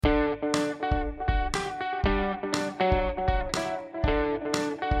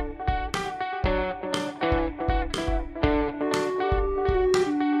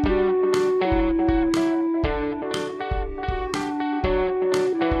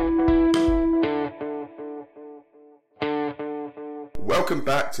Welcome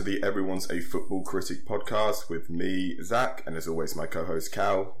back to the Everyone's a Football Critic podcast with me, Zach, and as always my co-host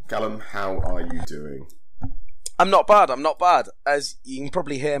Cal. Callum, how are you doing? I'm not bad. As you can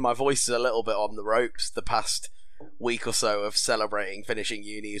probably hear, my voice is a little bit on the ropes. The past week or so of celebrating finishing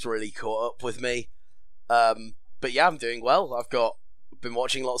uni has really caught up with me. But yeah, I'm doing well. Been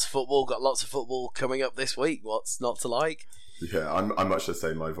watching lots of football, got lots of football coming up this week. What's not to like? Yeah, I'm much the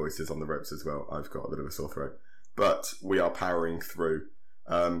same. My voice is on the ropes as well. I've got a bit of a sore throat. But we are powering through.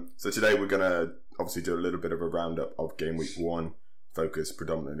 So today we're going to obviously do a little bit of a roundup of game week 1, focus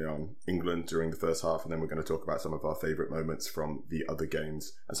predominantly on England during the first half, and then we're going to talk about some of our favourite moments from the other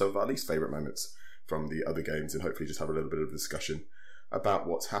games and some of our least favourite moments from the other games, and hopefully just have a little bit of a discussion about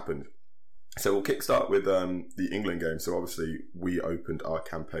what's happened. So we'll kickstart with the England game. So obviously we opened our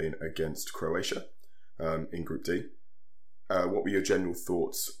campaign against Croatia in Group D. What were your general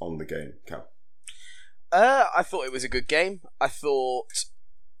thoughts on the game, Cal? I thought it was a good game. I thought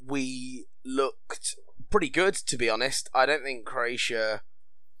we looked pretty good, to be honest. I don't think Croatia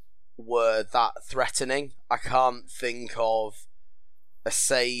were that threatening. I can't think of a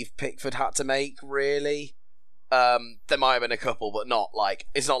save Pickford had to make, really. There might have been a couple, but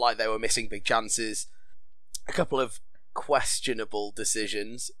it's not like they were missing big chances. A couple of questionable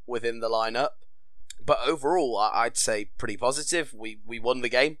decisions within the lineup. But overall, I'd say pretty positive. We won the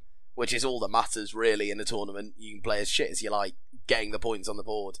game, which is all that matters, really, in a tournament. You can play as shit as you like. Getting the points on the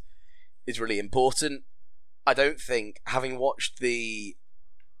board is really important. I don't think, having watched we'll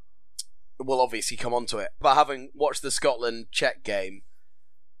obviously come on to it, but having watched the Scotland-Czech game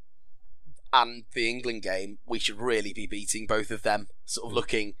and the England game, we should really be beating both of them. Sort of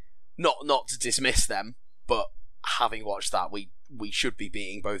looking, not to dismiss them, but having watched that, we should be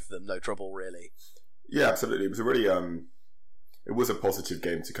beating both of them, no trouble, really. Yeah, absolutely. It was a really... It was a positive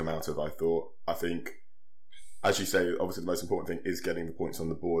game to come out of, I thought. I think, as you say, obviously the most important thing is getting the points on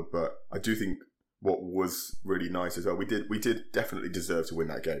the board, but I do think what was really nice as well, we did definitely deserve to win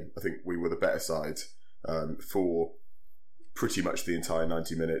that game. I think we were the better side for pretty much the entire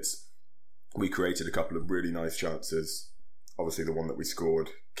 90 minutes. We created a couple of really nice chances. Obviously the one that we scored,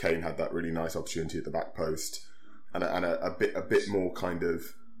 Kane had that really nice opportunity at the back post, and a bit more kind of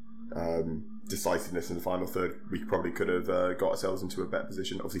decisiveness in the final third. We probably could have got ourselves into a better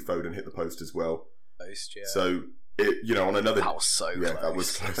position. Obviously Foden hit the post as well. Yeah. So on another that was so close. That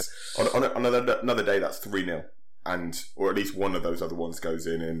was close. on another day, that's 3-0, or at least one of those other ones goes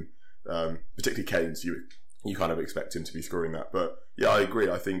in, and particularly Kane's, you kind of expect him to be scoring that. But yeah, I agree.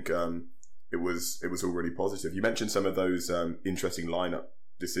 I think it was all really positive. You mentioned some of those interesting lineup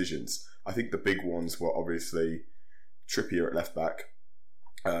decisions. I think the big ones were obviously Trippier at left back,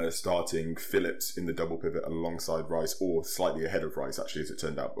 starting Phillips in the double pivot alongside Rice, or slightly ahead of Rice actually, as it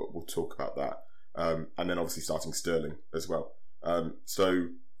turned out, but we'll talk about that. And then obviously starting Sterling as well. And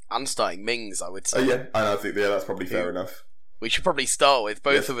starting Mings, I would say. Yeah, and I think that's probably fair enough. We should probably start with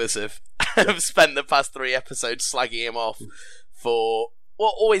both of us have spent the past 3 episodes slagging him off for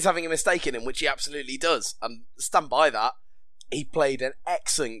always having a mistake in him, which he absolutely does, and stand by that. He played an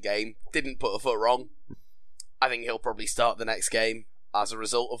excellent game, didn't put a foot wrong. I think he'll probably start the next game as a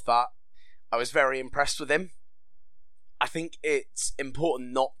result of that. I was very impressed with him. I think it's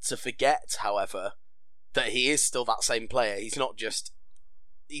important not to forget, however, that he is still that same player. He's not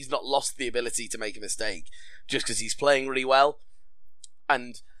lost the ability to make a mistake just because he's playing really well.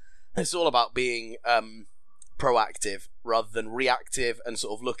 And it's all about being proactive rather than reactive, and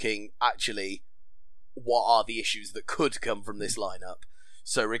sort of looking, actually, what are the issues that could come from this lineup.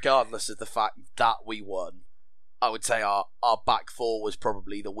 So regardless of the fact that we won, I would say our back four was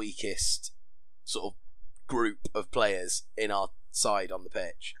probably the weakest sort of group of players in our side on the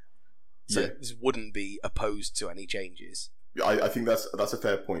pitch. So this wouldn't be opposed to any changes. I think that's a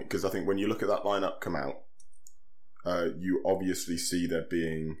fair point, because I think when you look at that lineup come out, you obviously see there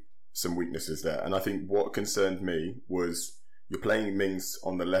being some weaknesses there. And I think what concerned me was you're playing Mings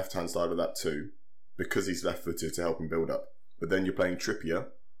on the left-hand side of that too, because he's left-footed to help him build up. But then you're playing Trippier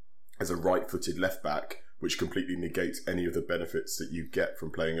as a right-footed left-back, which completely negates any of the benefits that you get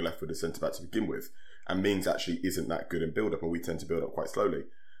from playing a left-footed centre-back to begin with. And Mings actually isn't that good in build-up, and we tend to build up quite slowly.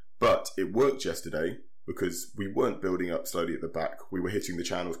 But it worked yesterday because we weren't building up slowly at the back. We were hitting the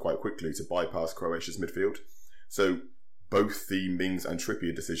channels quite quickly to bypass Croatia's midfield. So both the Mings and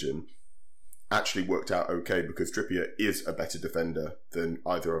Trippier decision actually worked out okay, because Trippier is a better defender than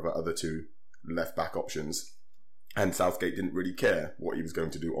either of our other two left-back options. And Southgate didn't really care what he was going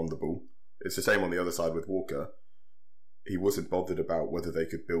to do on the ball. It's the same on the other side with Walker. He wasn't bothered about whether they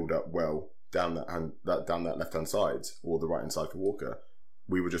could build up well down that left-hand side or the right-hand side for Walker.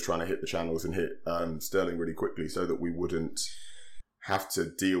 We were just trying to hit the channels and hit Sterling really quickly so that we wouldn't have to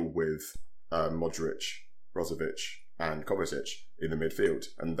deal with Modric, Brozovic, and Kovacic in the midfield,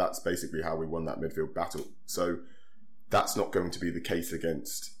 and that's basically how we won that midfield battle. So that's not going to be the case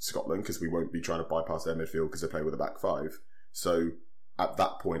against Scotland, because we won't be trying to bypass their midfield because they play with a back five. So at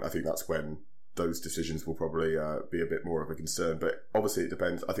that point, I think that's when those decisions will probably be a bit more of a concern. But obviously it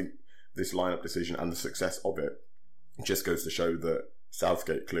depends. I think this lineup decision and the success of it just goes to show that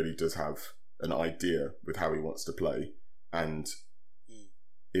Southgate clearly does have an idea with how he wants to play. And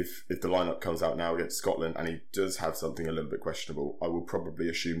if the lineup comes out now against Scotland and he does have something a little bit questionable, I will probably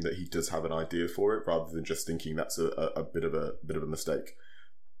assume that he does have an idea for it, rather than just thinking that's a bit of a mistake.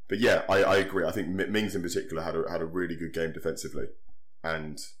 But yeah, I agree. I think Mings in particular had a really good game defensively,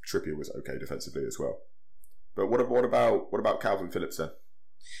 and Trippier was okay defensively as well. But what about Calvin Phillips then?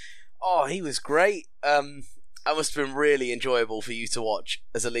 Oh, he was great. That must have been really enjoyable for you to watch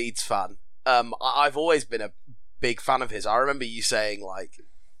as a Leeds fan. I've always been a big fan of his. I remember you saying, like,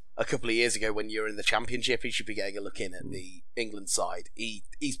 a couple of years ago when you were in the Championship, he should be getting a look in at the England side.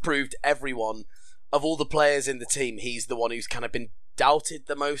 He's proved everyone, of all the players in the team, he's the one who's kind of been doubted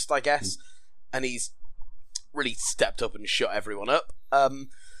the most, I guess. And he's really stepped up and shut everyone up.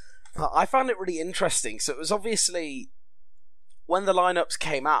 I found it really interesting. So it was obviously, when the lineups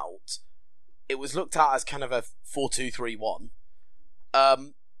came out, it was looked at as kind of a 4-2-3-1.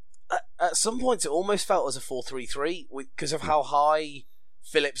 At some points, it almost felt as a 4-3-3 because of how high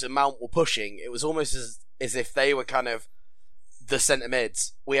Phillips and Mount were pushing. It was almost as if they were kind of the centre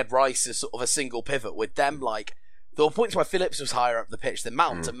mids. We had Rice as sort of a single pivot with them. Like, there were points where Phillips was higher up the pitch than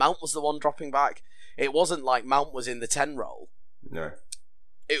Mount, and Mount was the one dropping back. It wasn't like Mount was in the 10 role. No,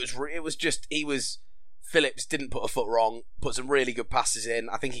 it was just Phillips didn't put a foot wrong, put some really good passes in.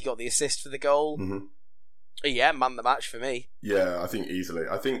 I think he got the assist for the goal. Mm-hmm. Yeah, man the match for me. Yeah, I think easily.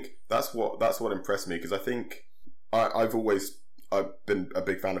 I think that's what impressed me, because I think I've been a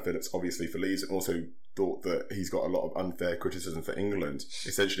big fan of Phillips, obviously, for Leeds, and also thought that he's got a lot of unfair criticism for England,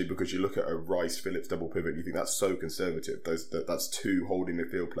 essentially because you look at a Rice-Phillips double pivot and you think that's so conservative. That's two holding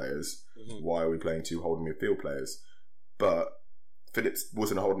midfield players. Mm-hmm. Why are we playing two holding midfield players? But Phillips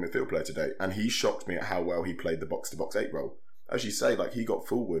wasn't a holding midfield player today, and he shocked me at how well he played the box-to-box 8 role. As you say, like, he got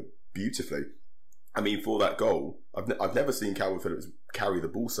forward beautifully. I mean, for that goal, I've never seen Calvin Phillips carry the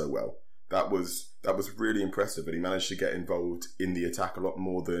ball so well. That was really impressive, and he managed to get involved in the attack a lot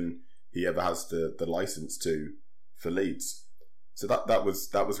more than he ever has the license to for Leeds. So that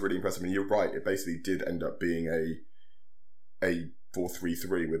was really impressive. And you're right, it basically did end up being a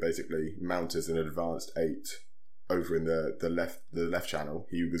 4-3-3 with basically Mount as an advanced 8 over in the left channel.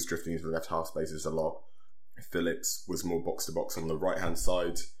 He was drifting into the left half spaces a lot. Phillips was more box to box on the right hand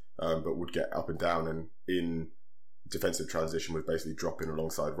side, but would get up and down, and in defensive transition would basically drop in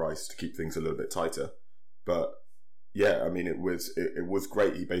alongside Rice to keep things a little bit tighter. But yeah, I mean, it was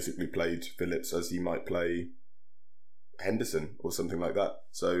great. He basically played Phillips as he might play Henderson or something like that.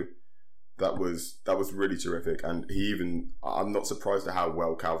 So that was really terrific. And I'm not surprised at how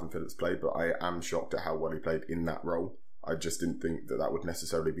well Calvin Phillips played, but I am shocked at how well he played in that role. I just didn't think that would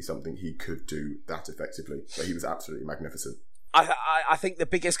necessarily be something he could do that effectively. But he was absolutely magnificent. I think the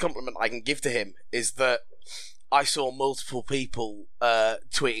biggest compliment I can give to him is that I saw multiple people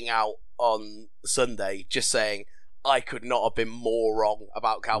tweeting out on Sunday just saying, I could not have been more wrong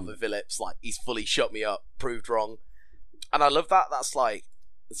about Calvin Phillips. Like, he's fully shut me up, proved wrong. And I love that. That's like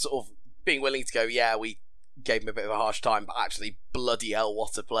sort of being willing to go, yeah, we gave him a bit of a harsh time, but actually, bloody hell,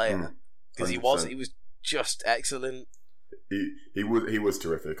 what a player. Because he was just excellent. He was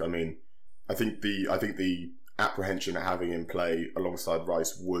terrific. I mean, I think the apprehension at having him play alongside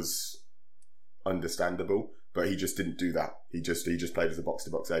Rice was understandable, but he just didn't do that. He just played as a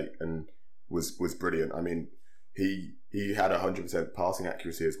box-to-box 8 and was brilliant. I mean, he had 100% passing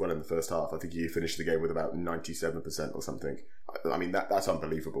accuracy as well in the first half. I think he finished the game with about 97% or something. I mean, that's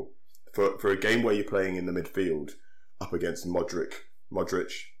unbelievable. For a game where you're playing in the midfield up against Modric,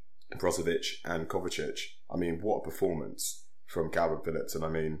 Brozovic and Kovacic, I mean, what a performance from Calvin Phillips. And I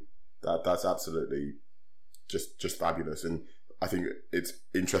mean, that's absolutely just fabulous. And I think it's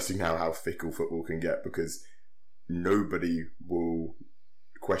interesting now how fickle football can get, because nobody will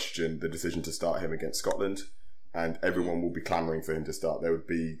question the decision to start him against Scotland, and everyone will be clamouring for him to start. They would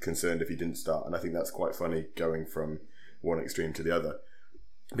be concerned if he didn't start, and I think that's quite funny, going from one extreme to the other.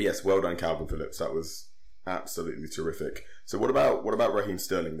 But yes, well done, Calvin Phillips. That was absolutely terrific. So what about Raheem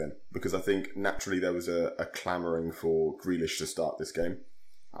Sterling then? Because I think naturally there was a clamouring for Grealish to start this game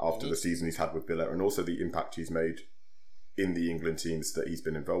after the season he's had with Villa, and also the impact he's made in the England teams that he's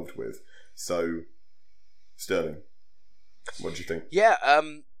been involved with. So, Sterling, what do you think? Yeah,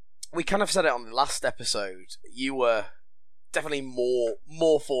 we kind of said it on the last episode. You were definitely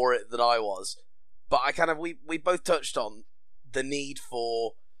more for it than I was. But we both touched on the need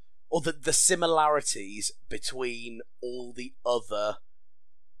for, or the similarities between all the other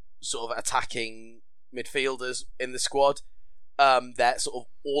sort of attacking midfielders in the squad. They're sort of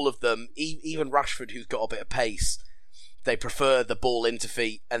all of them, even Rashford, who's got a bit of pace, they prefer the ball into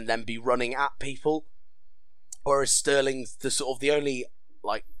feet and then be running at people. Whereas Sterling's the only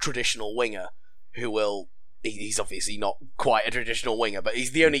like traditional winger who will. He's obviously not quite a traditional winger, but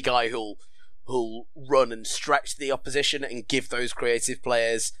he's the only guy who'll run and stretch the opposition and give those creative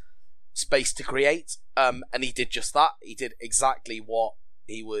players space to create. And he did just that. He did exactly what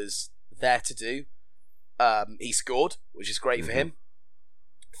he was there to do. He scored, which is great for him.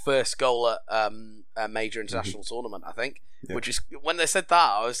 First goal at a major international tournament, I think. Yeah. Which is, when they said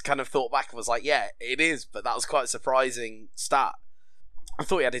that, I was kind of thought back and was like, yeah, it is, but that was quite a surprising stat. I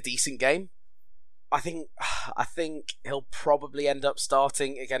thought he had a decent game. I think he'll probably end up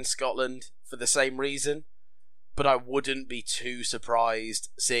starting against Scotland for the same reason, but I wouldn't be too surprised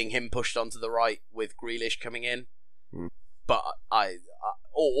seeing him pushed onto the right with Grealish coming in. But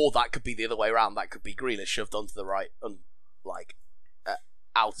or that could be the other way around. That could be Grealish shoved onto the right and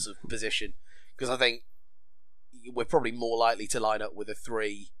out of position, because I think we're probably more likely to line up with a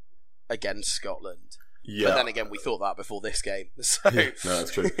 3 against Scotland. Yeah. But then again, we thought that before this game. So. Yeah, no,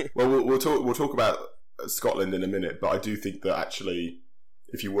 that's true. Well, we'll talk about Scotland in a minute, but I do think that actually,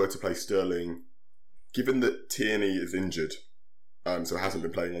 if you were to play Sterling, given that Tierney is injured, so hasn't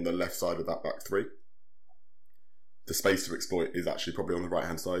been playing on the left side of that back 3, the space to exploit is actually probably on the right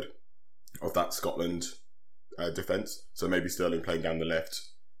hand side of that Scotland defence. So maybe Sterling playing down the left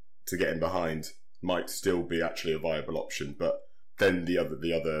to get in behind might still be actually a viable option. But then the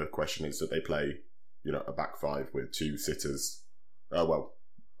other question is that they play, a back 5 with 2 sitters. Well,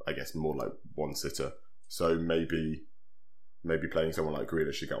 I guess more like 1 sitter. So maybe playing someone like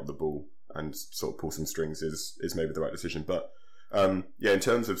Grealish to get on the ball and sort of pull some strings is maybe the right decision. But in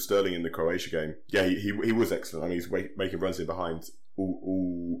terms of Sterling in the Croatia game, yeah, he was excellent. I mean, he's making runs in behind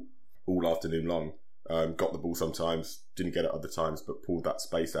all afternoon long. Got the ball sometimes, didn't get it other times, but pulled that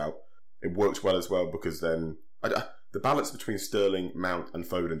space out. It worked well as well, because then the balance between Sterling, Mount and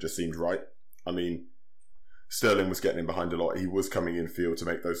Foden just seemed right. I mean, Sterling was getting in behind a lot. He was coming in field to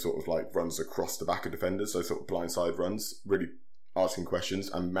make those sort of like runs across the back of defenders, those sort of blindside runs, really asking questions.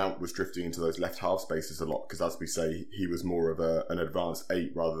 And Mount was drifting into those left half spaces a lot, because as we say, he was more of an advanced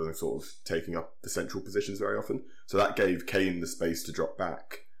 8 rather than sort of taking up the central positions very often. So that gave Kane the space to drop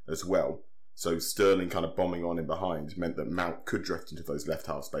back as well. So Sterling kind of bombing on in behind meant that Mount could drift into those left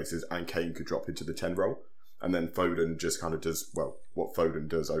half spaces and Kane could drop into the 10 role. And then Foden just kind of does, well, what Foden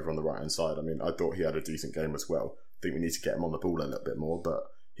does over on the right-hand side. I mean, I thought he had a decent game as well. I think we need to get him on the ball a little bit more, but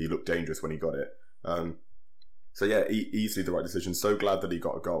he looked dangerous when he got it. So yeah, easily the right decision. So glad that he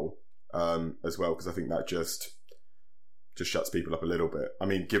got a goal as well, because I think that just shuts people up a little bit. I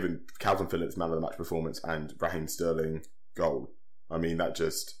mean, given Calvin Phillips' man of the match performance and Raheem Sterling goal, I mean, that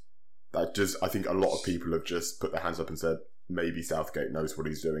just I think a lot of people have just put their hands up and said, maybe Southgate knows what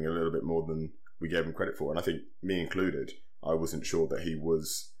he's doing a little bit more than we gave him credit for. And I think, me included, I wasn't sure that he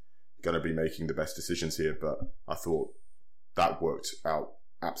was going to be making the best decisions here, but I thought that worked out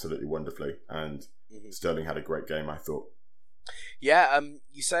absolutely wonderfully, and Sterling had a great game, I thought. Yeah,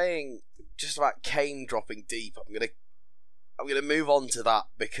 you're saying just about Kane dropping deep. I'm gonna move on to that,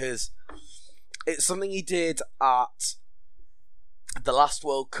 because it's something he did at the last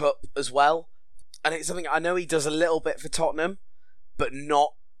World Cup as well, and it's something I know he does a little bit for Tottenham, but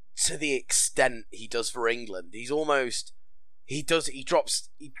not to the extent he does for England. He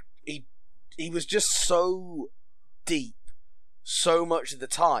was just so deep so much of the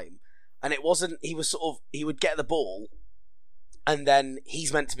time, and it wasn't, he would get the ball and then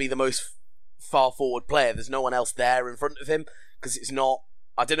he's meant to be the most far forward player. There's no one else there in front of him, because it's not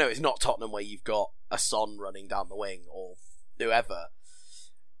Tottenham where you've got a Son running down the wing or whoever.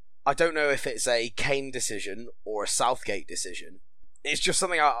 I don't know if it's a Kane decision or a Southgate decision. It's just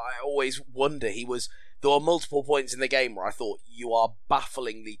something I always wonder. There were multiple points in the game where I thought, you are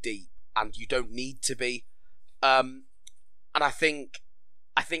bafflingly deep and you don't need to be. And I think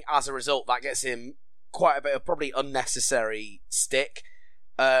as a result, that gets him quite a bit of probably unnecessary stick.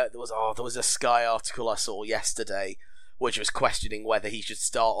 There was a Sky article I saw yesterday which was questioning whether he should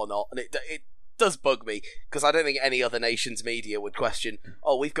start or not, and it does bug me, because I don't think any other nation's media would question,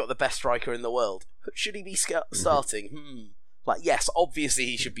 we've got the best striker in the world, should he be starting? Like, yes, obviously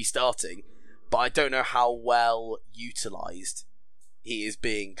he should be starting, but I don't know how well utilised he is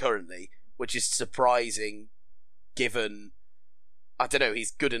being currently, which is surprising given, I don't know,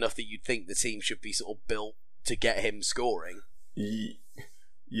 he's good enough that you'd think the team should be sort of built to get him scoring.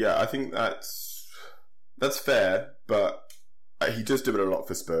 Yeah, I think that's fair, but he does do it a lot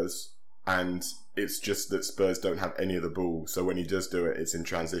for Spurs, and it's just that Spurs don't have any of the ball, so when he does do it, it's in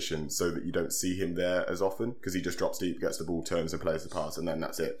transition, so that you don't see him there as often, because he just drops deep, gets the ball, turns and plays the pass, and then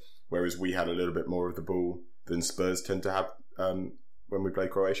that's it. Whereas we had a little bit more of the ball than Spurs tend to have when we play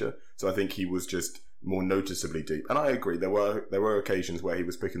Croatia, so I think he was just more noticeably deep. And I agree, there were occasions where he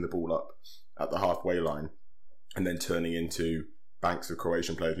was picking the ball up at the halfway line and then turning into banks of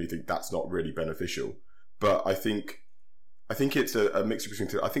Croatian players, and you think that's not really beneficial. But I think it's a mixture between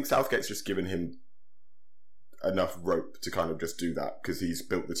two. I think Southgate's just given him enough rope to kind of just do that, because he's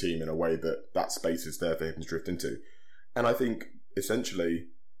built the team in a way that space is there for him to drift into. And I think essentially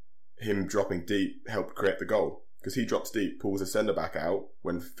him dropping deep helped create the goal, because he drops deep, pulls a centre-back out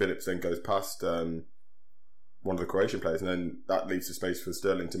when Phillips then goes past one of the Croatian players, and then that leaves the space for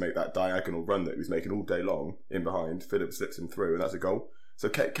Sterling to make that diagonal run that he was making all day long in behind. Phillips slips him through, and that's a goal. So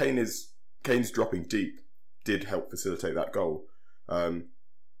Kane's dropping deep did help facilitate that goal.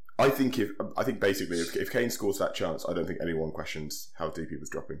 I think basically if Kane scores that chance, I don't think anyone questions how deep he was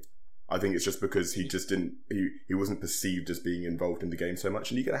dropping. I think it's just because he just didn't, he wasn't perceived as being involved in the game so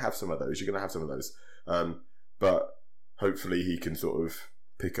much, and you're going to have some of those. But hopefully he can sort of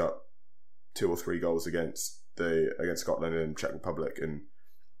pick up 2 or 3 goals against Scotland and Czech Republic, and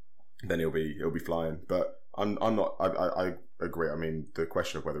then he'll be flying. But I agree. I mean, the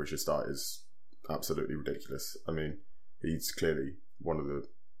question of whether he should start is absolutely ridiculous. I mean, he's clearly one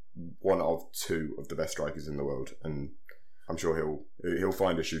of 2 of the best strikers in the world, and I'm sure he'll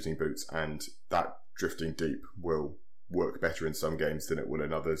find his shooting boots, and that drifting deep will work better in some games than it will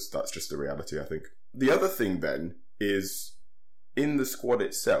in others. That's just the reality, I think. The other thing then is, in the squad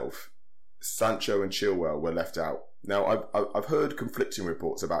itself, Sancho and Chilwell were left out. Now, I've heard conflicting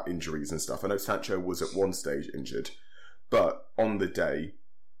reports about injuries and stuff. I know Sancho was at one stage injured, but on the day,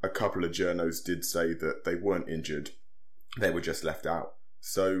 a couple of journos did say that they weren't injured, they were just left out.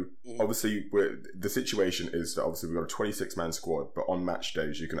 So obviously the situation is that obviously we've got a 26-man squad, but on match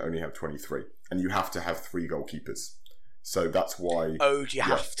days you can only have 23, and you have to have 3 goalkeepers. So that's why. Oh, do you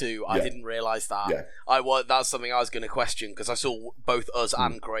have to? I didn't realise that. Yeah. That's something I was going to question, because I saw both us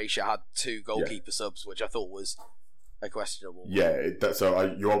and Croatia had 2 goalkeeper subs, which I thought was a questionable. Yeah,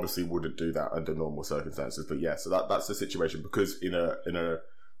 you obviously wouldn't do that under normal circumstances, but yeah, so that's the situation, because in a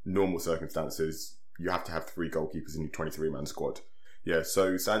normal circumstances you have to have 3 goalkeepers in your 23-man squad. Yeah,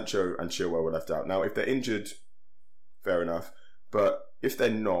 so Sancho and Chilwell were left out. Now, if they're injured, fair enough, but if they're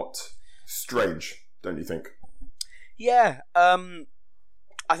not, strange, don't you think? Yeah,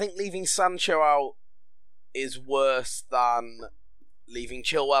 I think leaving Sancho out is worse than leaving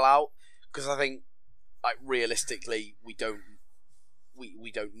Chilwell out, because I think, like, realistically, we don't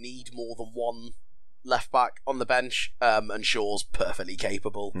need more than one left back on the bench, and Shaw's perfectly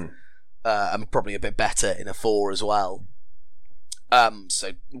capable, and probably a bit better in a 4 as well.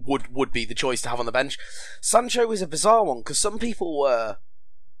 So would be the choice to have on the bench. Sancho was a bizarre one, because some people were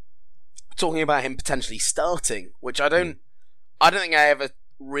talking about him potentially starting, which I don't think I ever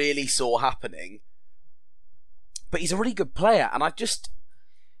really saw happening. But he's a really good player, and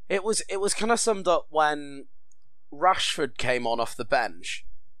it was kind of summed up when Rashford came on off the bench,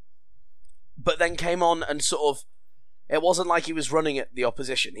 but then came on and sort of, it wasn't like he was running at the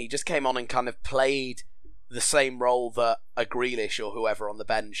opposition. He just came on and kind of played the same role that a Grealish or whoever on the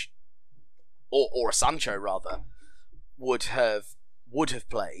bench, or a Sancho rather, would have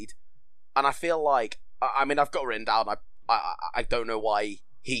played. And I feel like, I mean, I've got written down, I don't know why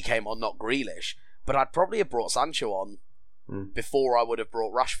he came on, not Grealish, but I'd probably have brought Sancho on before I would have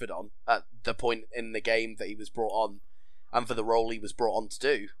brought Rashford on at the point in the game that he was brought on, and for the role he was brought on to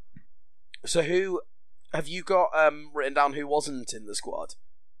do. So who have you got written down who wasn't in the squad?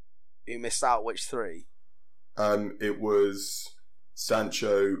 Who missed out, which 3? It was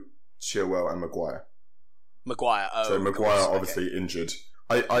Sancho, Chilwell and Maguire. So Maguire obviously injured.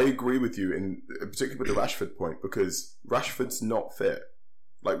 I agree with you, in particularly with the Rashford point, because Rashford's not fit.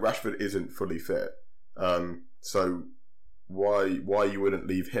 Like, Rashford isn't fully fit. So why you wouldn't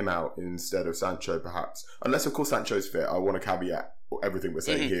leave him out instead of Sancho, perhaps? Unless, of course, Sancho's fit. I want to caveat everything we're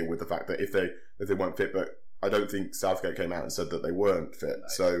saying here with the fact that if they weren't fit, but I don't think Southgate came out and said that they weren't fit. No.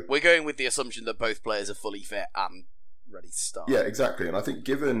 So we're going with the assumption that both players are fully fit and ready to start. Yeah, exactly. And I think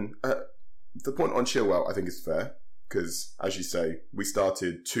given the point on Chilwell, I think is fair, because, as you say, we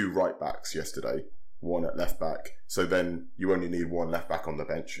started 2 right backs yesterday, 1 at left back. So then you only need 1 left back on the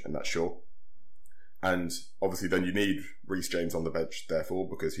bench, and that's Shaw. And obviously then you need Reece James on the bench, therefore,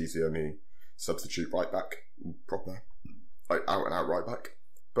 because he's the only substitute right back, proper, like, out and out right back.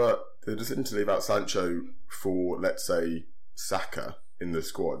 But the decision to leave out Sancho for, let's say, Saka in the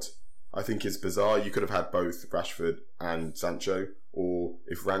squad, I think is bizarre. You could have had both Rashford and Sancho, or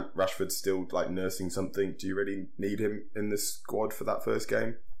if Rashford's still like nursing something, do you really need him in the squad for that first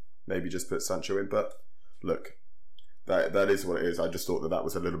game? Maybe just put Sancho in. But look, that is what it is. I just thought that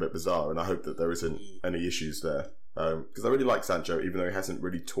was a little bit bizarre, and I hope that there isn't any issues there. Because I really like Sancho, even though he hasn't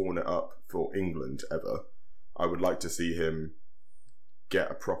really torn it up for England ever. I would like to see him get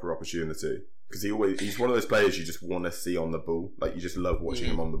a proper opportunity, because he's one of those players you just want to see on the ball. Like, you just love watching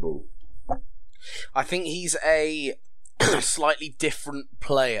him on the ball. I think he's a slightly different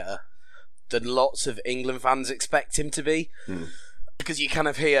player than lots of England fans expect him to be, because you kind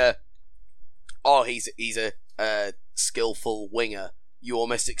of hear, oh, he's a skillful winger. You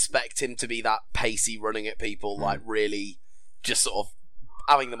almost expect him to be that pacey, running at people, like really just sort of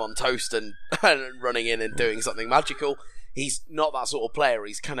having them on toast and running in and doing something magical. He's not that sort of player.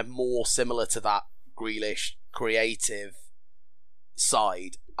 He's kind of more similar to that Grealish creative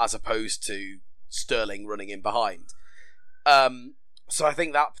side, as opposed to Sterling running in behind. So I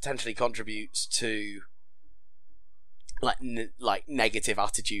think that potentially contributes to like negative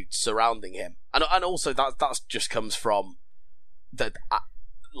attitude surrounding him, and also that just comes from the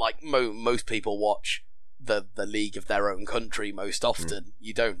most people watch the league of their own country most often.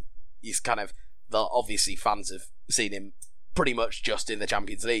 You don't. He's kind of obviously fans have seen him pretty much just in the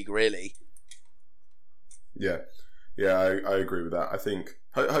Champions League, really. Yeah, I agree with that. I think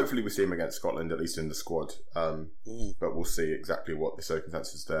hopefully we see him against Scotland, at least in the squad. But we'll see exactly what the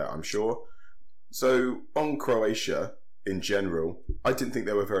circumstances there, I'm sure. So on Croatia in general, I didn't think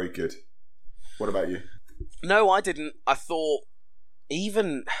they were very good. What about you? No, I didn't. I thought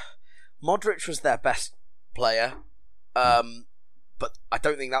even Modric was their best player, but I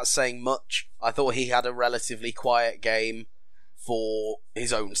don't think that's saying much. I thought he had a relatively quiet game for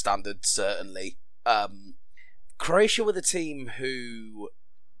his own standards, certainly. Croatia were the team who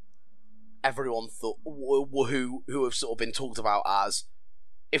everyone thought who have sort of been talked about as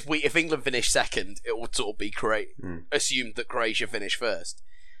if England finish second, it would sort of be assumed that Croatia finish first.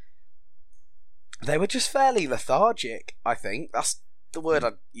 They were just fairly lethargic, I think. That's the word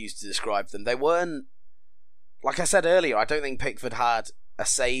I'd use to describe them. They weren't, like I said earlier, I don't think Pickford had a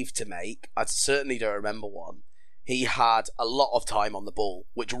save to make. I certainly don't remember one. He had a lot of time on the ball,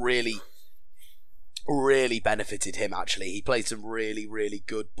 which really benefited him, actually. He played some really, really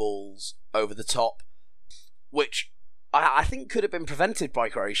good balls over the top, which I think could have been prevented by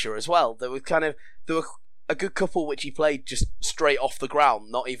Croatia as well. There were a good couple which he played just straight off the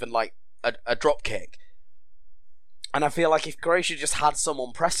ground, not even like a drop kick. And I feel like if Croatia just had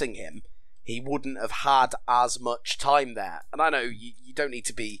someone pressing him, he wouldn't have had as much time there. And I know you don't need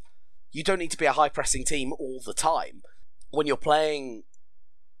to be a high pressing team all the time. When you're playing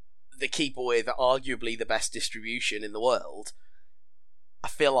the keeper with arguably the best distribution in the world, I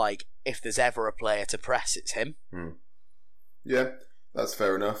feel like if there's ever a player to press, it's him. Yeah, that's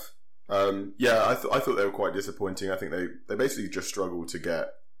fair enough. I thought they were quite disappointing. I think they basically just struggled to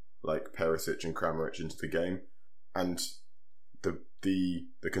get like Perisic and Kramaric into the game, and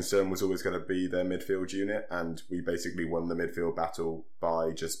the concern was always going to be their midfield unit, and we basically won the midfield battle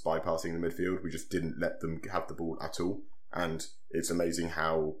by just bypassing the midfield. We just didn't let them have the ball at all, and it's amazing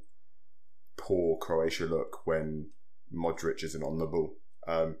how poor Croatia look when Modric isn't on the ball.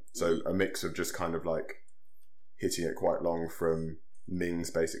 So a mix of just kind of like hitting it quite long from Mings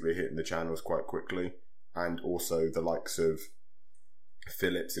basically hitting the channels quite quickly, and also the likes of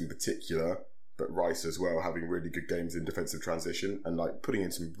Phillips in particular, but Rice as well, having really good games in defensive transition and like putting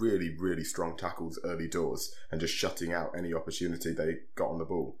in some really, really strong tackles early doors and just shutting out any opportunity they got on the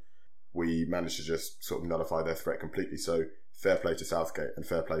ball. We managed to just sort of nullify their threat completely. So fair play to Southgate and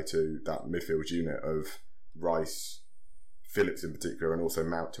fair play to that midfield unit of Rice, Phillips in particular, and also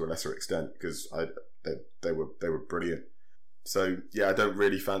Mount to a lesser extent, because they were brilliant. So yeah, I don't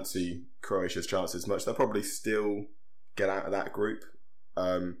really fancy Croatia's chances much. They'll probably still get out of that group,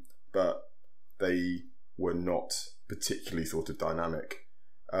 but they were not particularly sort of dynamic.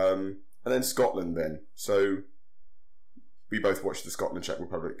 And then Scotland then. So we both watched the Scotland-Czech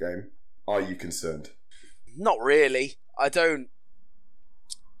Republic game. Are you concerned? Not really. I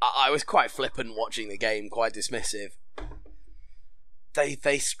was quite flippant watching the game, quite dismissive.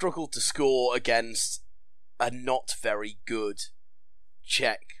 They struggled to score against a not very good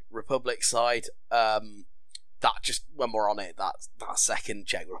Czech Republic side. That just, when we're on it, that second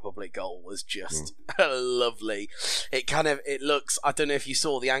Czech Republic goal was just lovely. It looks, I don't know if you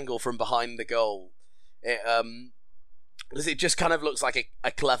saw the angle from behind the goal. Because it just kind of looks like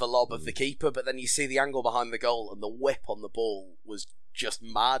a clever lob of the keeper, but then you see the angle behind the goal and the whip on the ball was just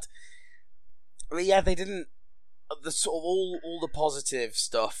mad. But yeah, they didn't. The sort of all the positive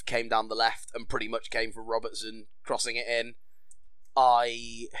stuff came down the left and pretty much came from Robertson crossing it in.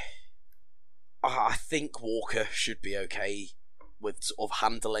 I think Walker should be okay with sort of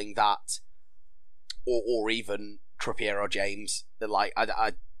handling that, or even Trippier or James. Like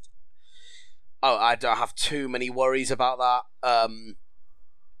I don't have too many worries about that. I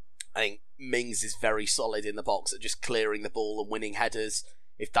think Mings is very solid in the box at just clearing the ball and winning headers.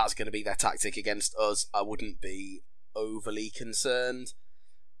 If that's going to be their tactic against us, I wouldn't be overly concerned.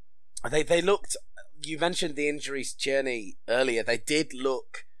 They looked. You mentioned the injuries, Tierney, earlier. They just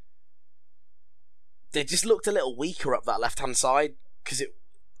looked a little weaker up that left hand side because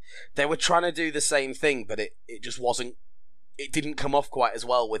they were trying to do the same thing, but it just wasn't. It didn't come off quite as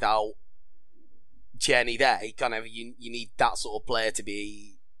well without Tierney there. Kind of you need that sort of player to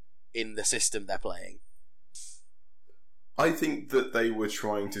be in the system they're playing. I think that they were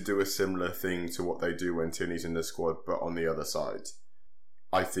trying to do a similar thing to what they do when Tierney's in the squad, but on the other side.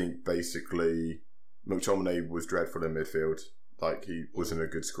 I think basically McTominay was dreadful in midfield. Like, he wasn't a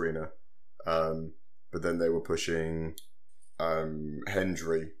good screener. But then they were pushing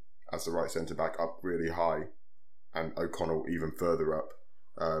Hendry as the right centre-back up really high, and O'Connell even further up,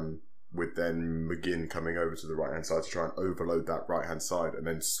 with then McGinn coming over to the right-hand side to try and overload that right-hand side and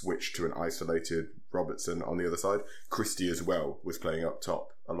then switch to an isolated Robertson on the other side. Christie as well was playing up top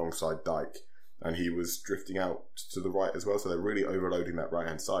alongside Dijk, and he was drifting out to the right as well, so they're really overloading that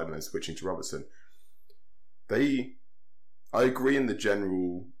right-hand side and then switching to Robertson. I agree in the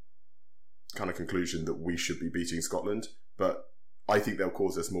general kind of conclusion that we should be beating Scotland, but I think they'll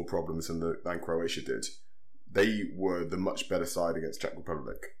cause us more problems than Croatia did. They were the much better side against Czech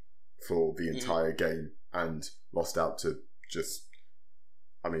Republic for the entire game and lost out to just,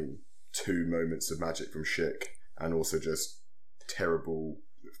 2 moments of magic from Schick and also just terrible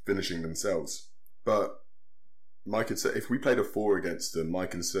finishing themselves. But my concern, if we played a 4 against them, my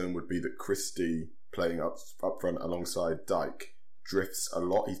concern would be that Christie playing up front alongside Dijk drifts a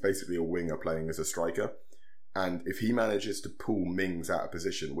lot. He's basically a winger playing as a striker, and if he manages to pull Mings out of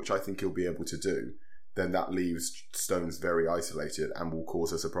position, which I think he'll be able to do, then that leaves Stones very isolated and will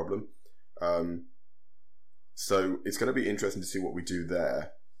cause us a problem. So it's going to be interesting to see what we do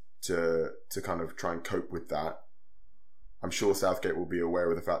there to kind of try and cope with that. I'm sure Southgate will be aware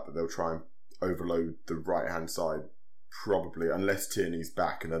of the fact that they'll try and overload the right-hand side, probably, unless Tierney's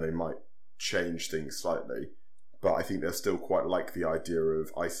back, and then they might change things slightly. But I think they'll still quite like the idea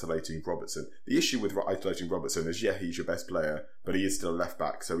of isolating Robertson. The issue with isolating Robertson is, he's your best player, but he is still a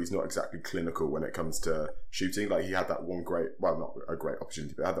left-back, so he's not exactly clinical when it comes to shooting. Like, he had that one not a great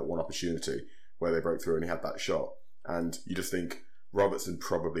opportunity, but had that one opportunity where they broke through and he had that shot. And you just think Robertson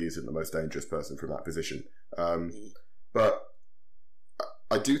probably isn't the most dangerous person from that position. But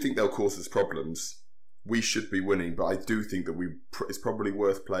I do think they'll cause us problems. We should be winning, but I do think that it's probably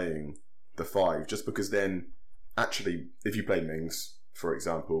worth playing the 5, just because then, actually, if you play Mings, for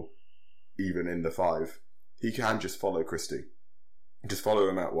example, even in the 5, he can just follow Christie. Just follow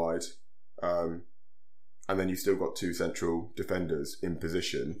him out wide. And then you've still got 2 central defenders in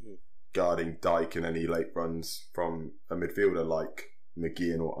position, guarding Dijk and any late runs from a midfielder like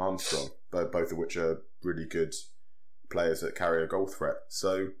McGinn or Armstrong, both of which are really good players that carry a goal threat.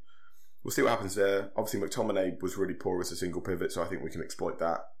 So we'll see what happens there. Obviously, McTominay was really poor as a single pivot, so I think we can exploit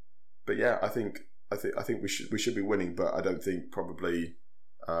that. But yeah, I think we should be winning, but I don't think probably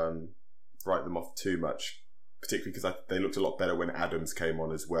write them off too much, particularly because they looked a lot better when Adams came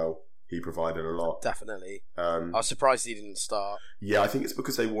on as well. He provided a lot. Definitely. I was surprised he didn't start. Yeah, I think it's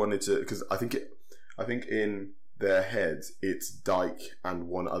because they wanted to. Because I think in their heads it's Dijk and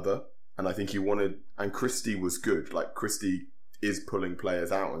one other, and I think he wanted. And Christie was good. Like, Christie is pulling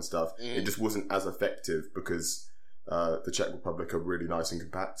players out and stuff. It just wasn't as effective because the Czech Republic are really nice and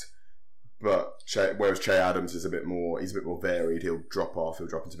compact. But whereas Che Adams is a bit more varied. He'll drop off. He'll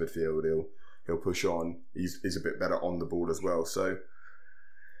drop into midfield. He'll push on. He's a bit better on the ball as well. So.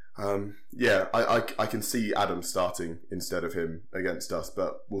 I can see Adams starting instead of him against us,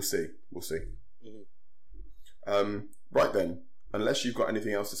 but we'll see. Right then, unless you've got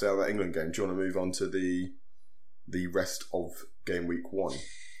anything else to say on that England game, do you want to move on to the rest of game week 1?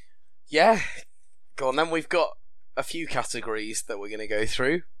 Yeah, go on then. We've got a few categories that we're going to go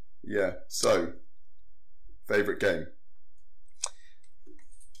through. Yeah, so favourite game?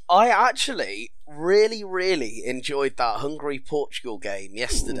 I actually really, really enjoyed that Hungary-Portugal game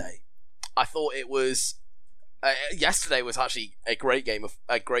yesterday. I thought it was... yesterday was actually a great day for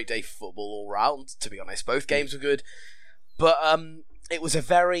football all round, to be honest. Both games were good. But it was a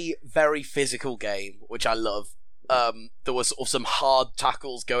very, very physical game, which I love. There was sort of some hard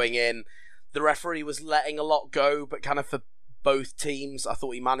tackles going in. The referee was letting a lot go, but kind of for both teams, I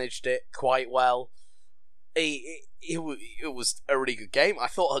thought he managed it quite well. It was a really good game. I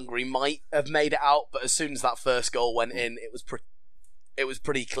thought Hungary might have made it out, but as soon as that first goal went in, it was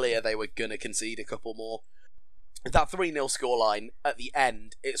pretty clear they were going to concede a couple more. That 3-0 scoreline at the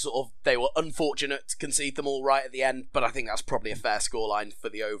end, they were unfortunate to concede them all right at the end, but I think that's probably a fair scoreline for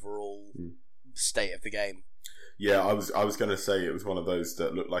the overall state of the game. Yeah, I was going to say it was one of those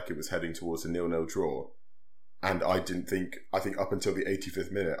that looked like it was heading towards a 0-0 draw. And I think up until the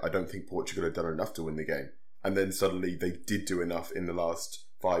 85th minute, I don't think Portugal had done enough to win the game. And then suddenly they did do enough in the last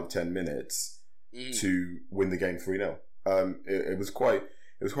 5-10 minutes to win the game 3-0. It was quite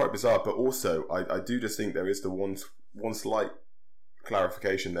bizarre, but also I do just think there is the one slight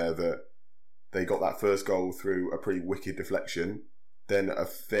clarification there that they got that first goal through a pretty wicked deflection, then a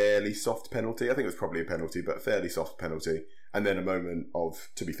fairly soft penalty. I think it was probably a penalty, but a fairly soft penalty. And then a moment of,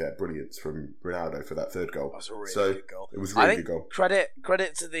 to be fair, brilliance from Ronaldo for that third goal. That was a really good goal. It was a really good goal. Credit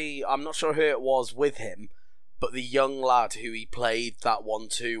to I'm not sure who it was with him, but the young lad who he played that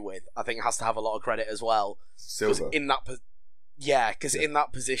 1-2 with, I think has to have a lot of credit as well. Silva. In that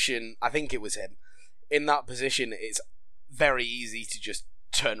position, I think it was him. In that position, it's very easy to just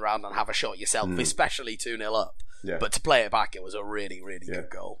turn around and have a shot yourself, especially 2-0 up. Yeah. But to play it back, it was a really, really good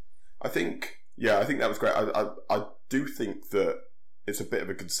goal. I think that was great. I do think that it's a bit of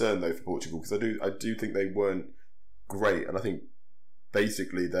a concern though for Portugal, because I do think they weren't great, and I think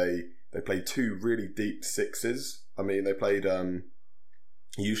basically they played two really deep sixes. I mean, they played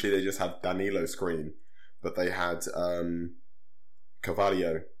usually they just had Danilo screen, but they had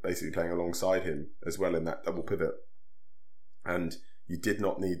Carvalho basically playing alongside him as well in that double pivot, and you did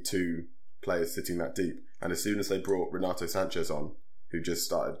not need two players sitting that deep. And as soon as they brought Renato Sanchez on, who just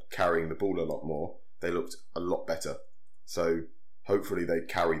started carrying the ball a lot more, they looked a lot better. So hopefully they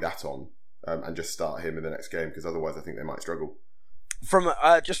carry that on and just start him in the next game, because otherwise I think they might struggle. From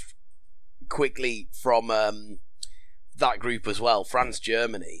just quickly from that group as well,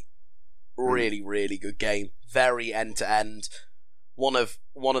 France-Germany, really, really good game. Very end-to-end. One of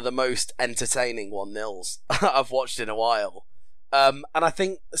the most entertaining 1-0s I've watched in a while. And I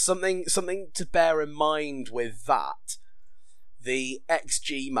think something to bear in mind with that, the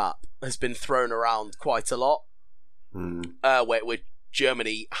XG map has been thrown around quite a lot, where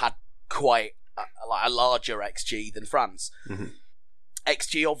Germany had quite a larger XG than France.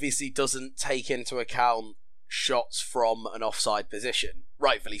 XG obviously doesn't take into account shots from an offside position,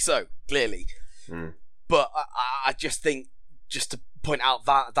 rightfully so, clearly. But I just think, just to point out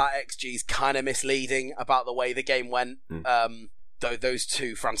that XG is kind of misleading about the way the game went. Though those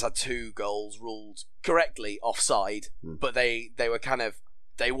two, France had 2 goals ruled correctly offside, but they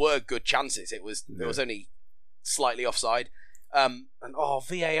were good chances. It was only slightly offside. And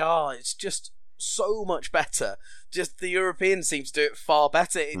VAR, it's just so much better. Just the Europeans seem to do it far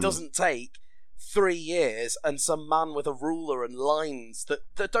better. It doesn't take 3 years and some man with a ruler and lines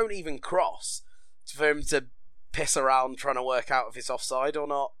that don't even cross for him to piss around trying to work out if it's offside or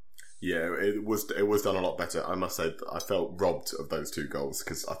not. Yeah, it was done a lot better. I must say, I felt robbed of those 2 goals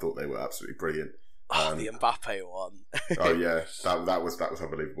because I thought they were absolutely brilliant. The Mbappe one. Oh yeah, that was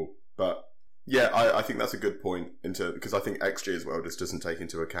unbelievable. But yeah, I think that's a good point because I think XG as well just doesn't take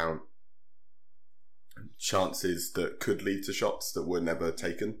into account chances that could lead to shots that were never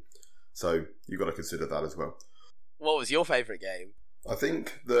taken. So you've got to consider that as well. What was your favourite game? I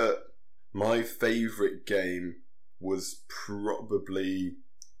think that my favourite game was probably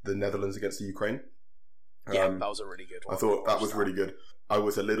the Netherlands against the Ukraine. Yeah, that was a really good one. I thought that was really good. I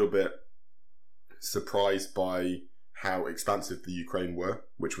was a little bit surprised by how expansive the Ukraine were,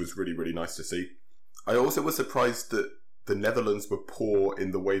 which was really, really nice to see. I also was surprised that the Netherlands were poor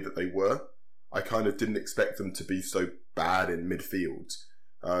in the way that they were. I kind of didn't expect them to be so bad in midfield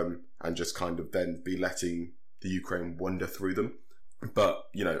and just kind of then be letting the Ukraine wander through them. But,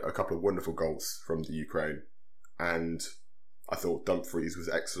 a couple of wonderful goals from the Ukraine, and I thought Dumfries was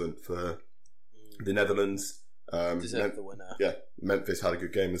excellent for the Netherlands. Deserved the winner. Yeah, Memphis had a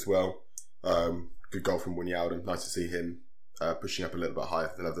good game as well. Good goal from Wijnaldum. Nice to see him pushing up a little bit higher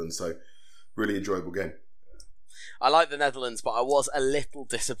for the Netherlands. So, really enjoyable game. I like the Netherlands, but I was a little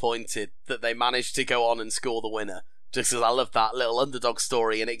disappointed that they managed to go on and score the winner. Just because I love that little underdog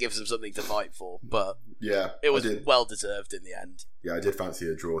story and it gives them something to fight for. But yeah, it was well deserved in the end. Yeah, I did fancy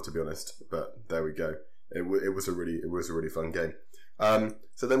a draw, to be honest. But there we go. It was a really fun game.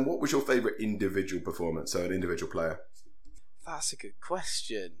 So then, what was your favourite individual performance? So an individual player. That's a good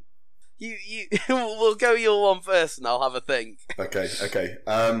question. You we'll go your one first, and I'll have a think. Okay.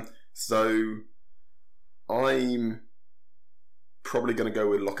 So I'm probably going to go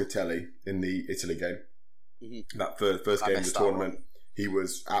with Locatelli in the Italy game. Mm-hmm. That first game of the tournament, he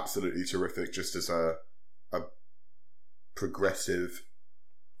was absolutely terrific, just as a progressive,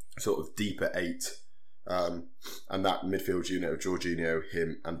 sort of deeper 8. And that midfield unit of Jorginho,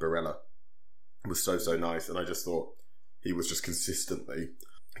 him, and Barella was so nice. And I just thought he was just consistently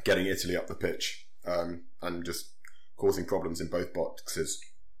getting Italy up the pitch and just causing problems in both boxes,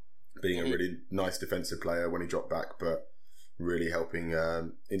 being a really nice defensive player when he dropped back, but really helping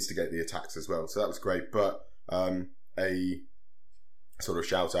instigate the attacks as well. So that was great. But a sort of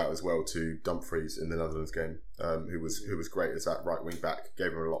shout out as well to Dumfries in the Netherlands game, who was great as that right wing back,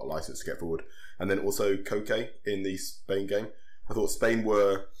 gave him a lot of license to get forward. And then also Koke in the Spain game. I thought Spain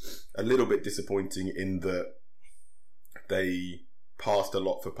were a little bit disappointing in that they passed a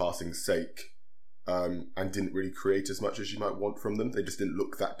lot for passing's sake, and didn't really create as much as you might want from them. They just didn't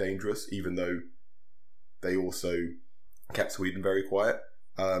look that dangerous, even though they also kept Sweden very quiet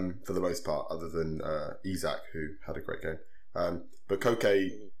for the most part, other than Isak, who had a great game. But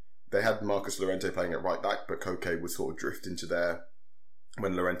Koke, they had Marcus Llorente playing at right back, but Koke would sort of drift into there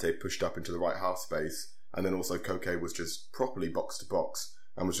when Llorente pushed up into the right half space. And then also Koke was just properly box to box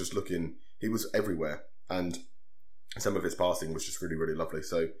and was just looking, he was everywhere. And some of his passing was just really, really lovely.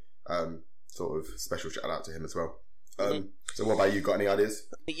 So, sort of special shout out to him as well. So what about you? Got any ideas?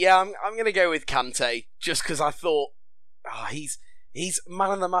 Yeah, I'm going to go with Kante, just because I thought he's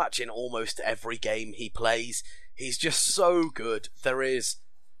man of the match in almost every game he plays. He's just so good.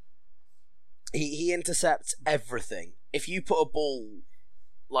 He intercepts everything. If you put a ball,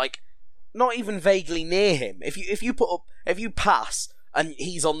 like, not even vaguely near him, if you pass and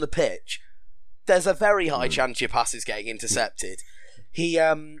he's on the pitch, there's a very high chance your pass is getting intercepted. He's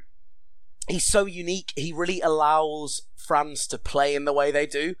so unique. He really allows France to play in the way they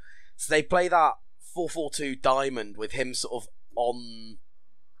do. So they play that 4-4-2 diamond with him sort of on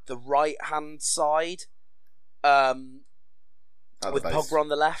the right hand side, with Pogba on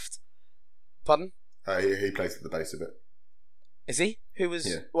the left. Pardon? He plays at the base of it. Is he? Who was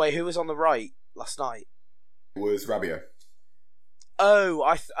on the right last night? It was Rabiot.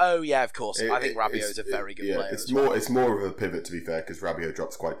 Oh, yeah, of course. I think Rabiot is a very good player. It's more of a pivot, to be fair, because Rabiot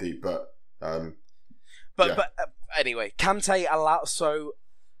drops quite deep. But anyway, Kante allows. So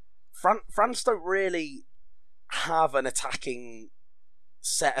France don't really have an attacking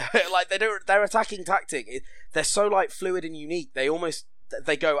set. Like their attacking tactic, they're so like fluid and unique. They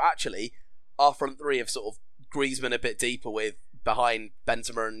go, actually, our front three have sort of Griezmann a bit deeper with behind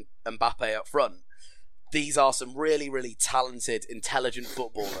Benzema and Mbappe up front. These are some really, really talented, intelligent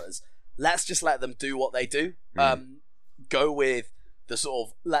footballers. Let's just let them do what they do. Go with the sort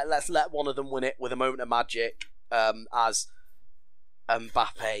of let's let one of them win it with a moment of magic, as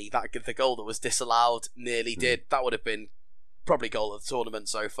Mbappe, the goal that was disallowed nearly did. That would have been probably goal of the tournament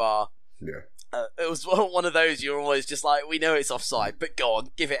so far. Yeah. It was one of those you're always just like, we know it's offside, but go on,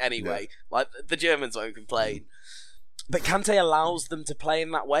 give it anyway. Yeah. Like, the Germans won't complain. But Kante allows them to play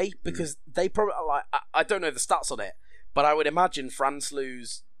in that way, because they probably, like, I don't know the stats on it, but I would imagine France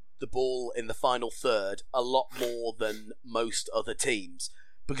lose the ball in the final third a lot more than most other teams,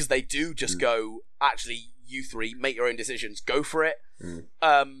 because they do just go, actually, you three, make your own decisions, go for it.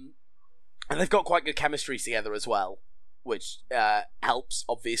 And they've got quite good chemistry together as well, which helps,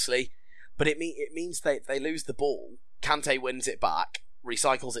 obviously. But it means they lose the ball, Kante wins it back,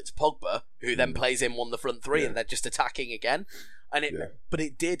 recycles it to Pogba, who then plays him on the front three, and they're just attacking again. And it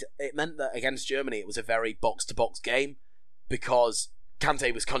meant that against Germany it was a very box to box game, because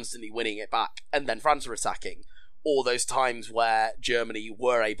Kante was constantly winning it back, and then France were attacking. All those times where Germany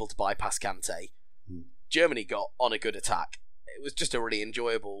were able to bypass Kante, Germany got on a good attack. It was just a really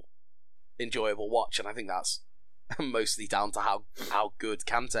enjoyable watch, and I think that's mostly down to how good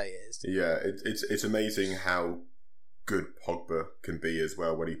Kante is. Yeah, it's amazing how good Pogba can be as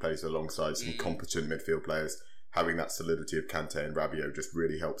well when he plays alongside some competent midfield players. Having that solidity of Kante and Rabiot just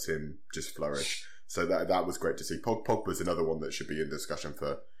really helps him just flourish. So that was great to see. Pogba's another one that should be in discussion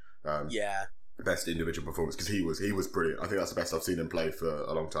for best individual performance, because he was brilliant. I think that's the best I've seen him play for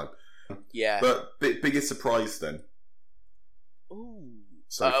a long time. Yeah. But biggest surprise then? Ooh.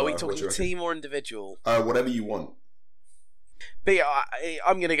 Are we talking team or individual? Whatever you want.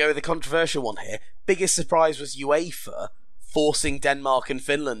 I'm going to go with a controversial one here. Biggest surprise was UEFA forcing Denmark and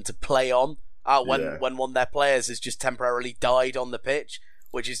Finland to play on when one of their players has just temporarily died on the pitch,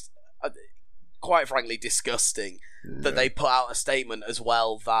 which is quite frankly disgusting. That they put out a statement as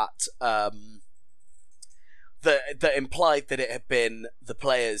well that that implied that it had been the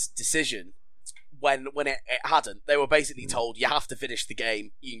player's decision when it hadn't. They were basically told, you have to finish the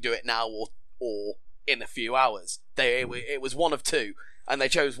game, you can do it now or in a few hours. It was one of two, and they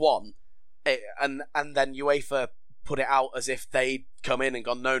chose one, and then UEFA put it out as if they'd come in and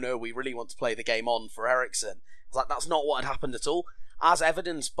gone, no, we really want to play the game on for Eriksen. It's like, that's not what had happened at all, as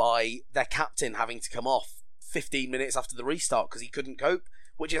evidenced by their captain having to come off 15 minutes after the restart because he couldn't cope,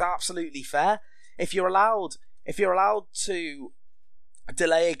 which is absolutely fair. If you're allowed to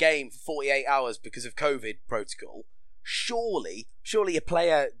delay a game for 48 hours because of COVID protocol, surely a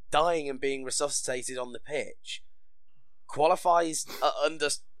player dying and being resuscitated on the pitch qualifies under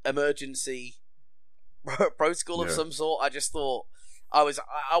emergency protocol of some sort. I just thought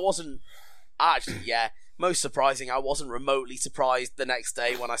most surprising, I wasn't remotely surprised the next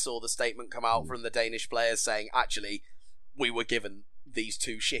day when I saw the statement come out from the Danish players saying, actually, we were given these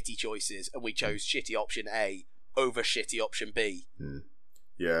two shitty choices and we chose shitty option A over shitty option B.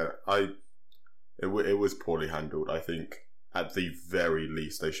 Yeah, it was poorly handled. I think at the very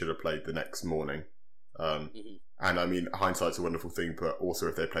least they should have played the next morning. And I mean, hindsight's a wonderful thing, but also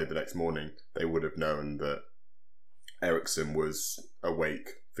if they played the next morning, they would have known that Eriksen was awake,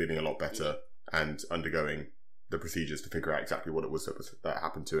 feeling a lot better, and undergoing the procedures to figure out exactly what it was that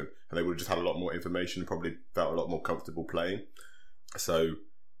happened to him. And they would have just had a lot more information, probably felt a lot more comfortable playing. So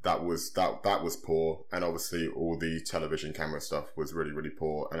that was poor, and obviously all the television camera stuff was really, really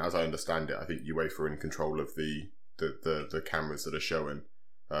poor. And as I understand it, I think UEFA are in control of the cameras that are showing.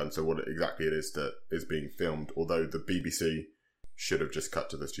 So what exactly it is that is being filmed, although the BBC should have just cut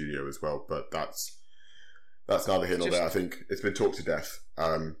to the studio as well, but that's neither here nor there. I think it's been talked to death.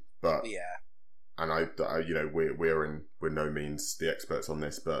 But yeah, and I we're no means the experts on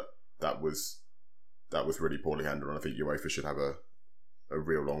this, but that was really poorly handled, and I think UEFA should have a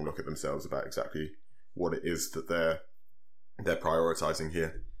real long look at themselves about exactly what it is that they're prioritising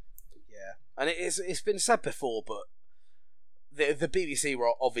here. Yeah, and it's been said before, but the BBC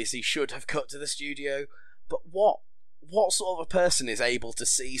obviously should have cut to the studio. But what sort of a person is able to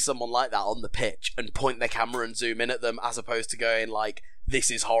see someone like that on the pitch and point their camera and zoom in at them, as opposed to going like, "This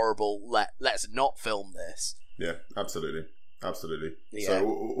is horrible. Let's not film this." Yeah, absolutely. Yeah. So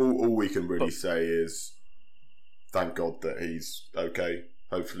all we can really say is, thank God that he's okay.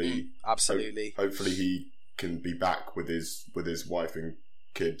 Hopefully, absolutely. Hopefully, he can be back with his wife and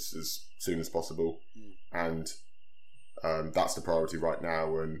kids as soon as possible, and that's the priority right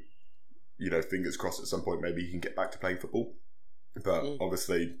now. And fingers crossed, at some point maybe he can get back to playing football. But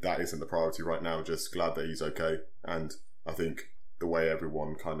obviously, that isn't the priority right now. Just glad that he's okay, and I think the way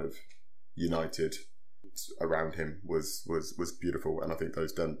everyone kind of united around him was beautiful. And I think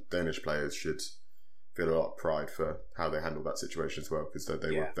those Danish players should feel a lot of pride for how they handled that situation as well, because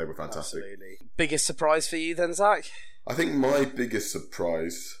they were fantastic. Absolutely. Biggest surprise for you then, Zach? I think my biggest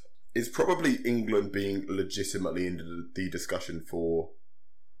surprise is probably England being legitimately into the discussion for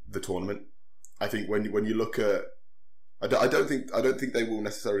the tournament. I think when you look at, I don't think they will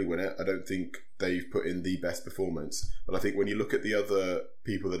necessarily win it. I don't think they've put in the best performance, but I think when you look at the other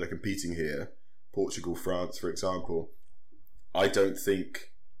people that are competing here, Portugal, France, for example, I don't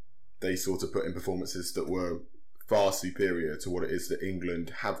think they sort of put in performances that were far superior to what it is that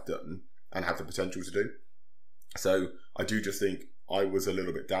England have done and have the potential to do. So I do just think I was a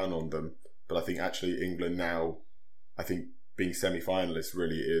little bit down on them, but I think actually England now, I think being semi-finalists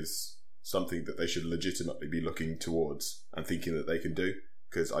really is something that they should legitimately be looking towards and thinking that they can do,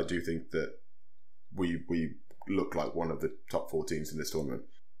 because I do think that we look like one of the top 4 teams in this tournament.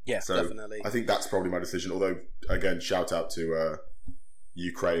 Yeah, so definitely. I think that's probably my decision, although again, shout out to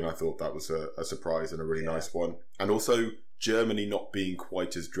Ukraine. I thought that was a surprise and a really nice one, and also Germany not being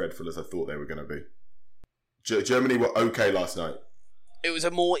quite as dreadful as I thought they were going to be. Germany were okay last night. It was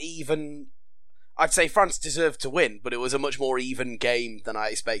a more even... I'd say France deserved to win, but it was a much more even game than I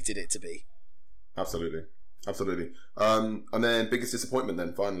expected it to be. Absolutely. And then biggest disappointment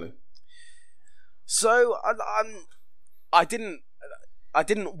then, finally. So, I didn't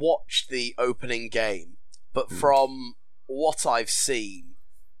watch the opening game, but from what I've seen,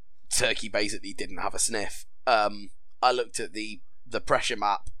 Turkey basically didn't have a sniff. I looked at the pressure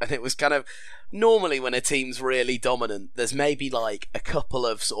map, and it was kind of... Normally when a team's really dominant, there's maybe like a couple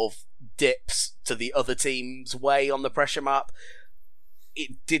of sort of dips to the other team's way on the pressure map.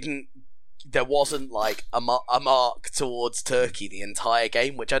 There wasn't like a mark towards Turkey the entire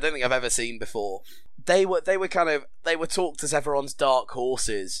game, which I don't think I've ever seen before. They were talked as everyone's dark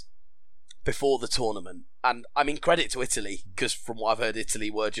horses before the tournament, and I mean, credit to Italy, because from what I've heard,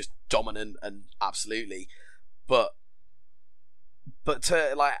 Italy were just dominant and absolutely, but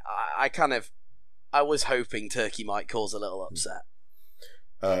I was hoping Turkey might cause a little upset.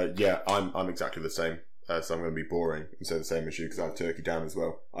 Yeah, I'm exactly the same. so I'm going to be boring and say the same as you because I have Turkey down as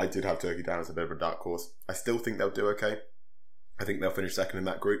well. I did have Turkey down as a bit of a dark horse. I still think they'll do okay. I think they'll finish second in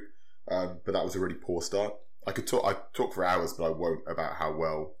that group, but that was a really poor start. I talk for hours, but I won't, about how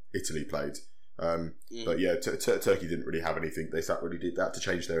well Italy played. But yeah, Turkey didn't really have anything. They really did that to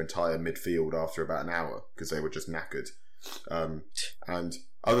change their entire midfield after about an hour because they were just knackered. And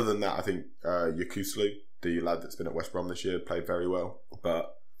other than that, I think Yakuslu, the lad that's been at West Brom this year, played very well.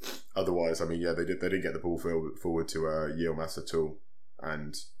 But otherwise, I mean, yeah, they didn't get the ball forward to Yilmaz at all,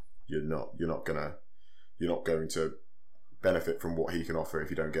 and you're not going to benefit from what he can offer if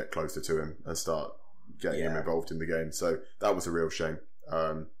you don't get closer to him and start getting him involved in the game. So that was a real shame.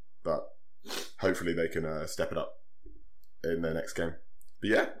 But hopefully they can step it up in their next game. But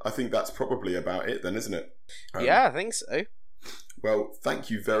yeah, I think that's probably about it then, isn't it? Yeah, I think so. Well,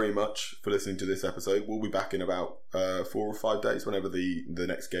 thank you very much for listening to this episode. We'll be back in about 4 or 5 days, whenever the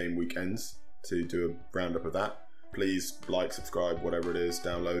next game week ends, to do a roundup of that. Please like, subscribe, whatever it is,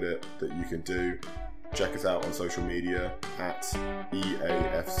 download it that you can do. Check us out on social media at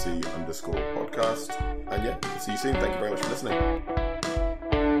EAFC_podcast. And yeah, see you soon. Thank you very much for listening.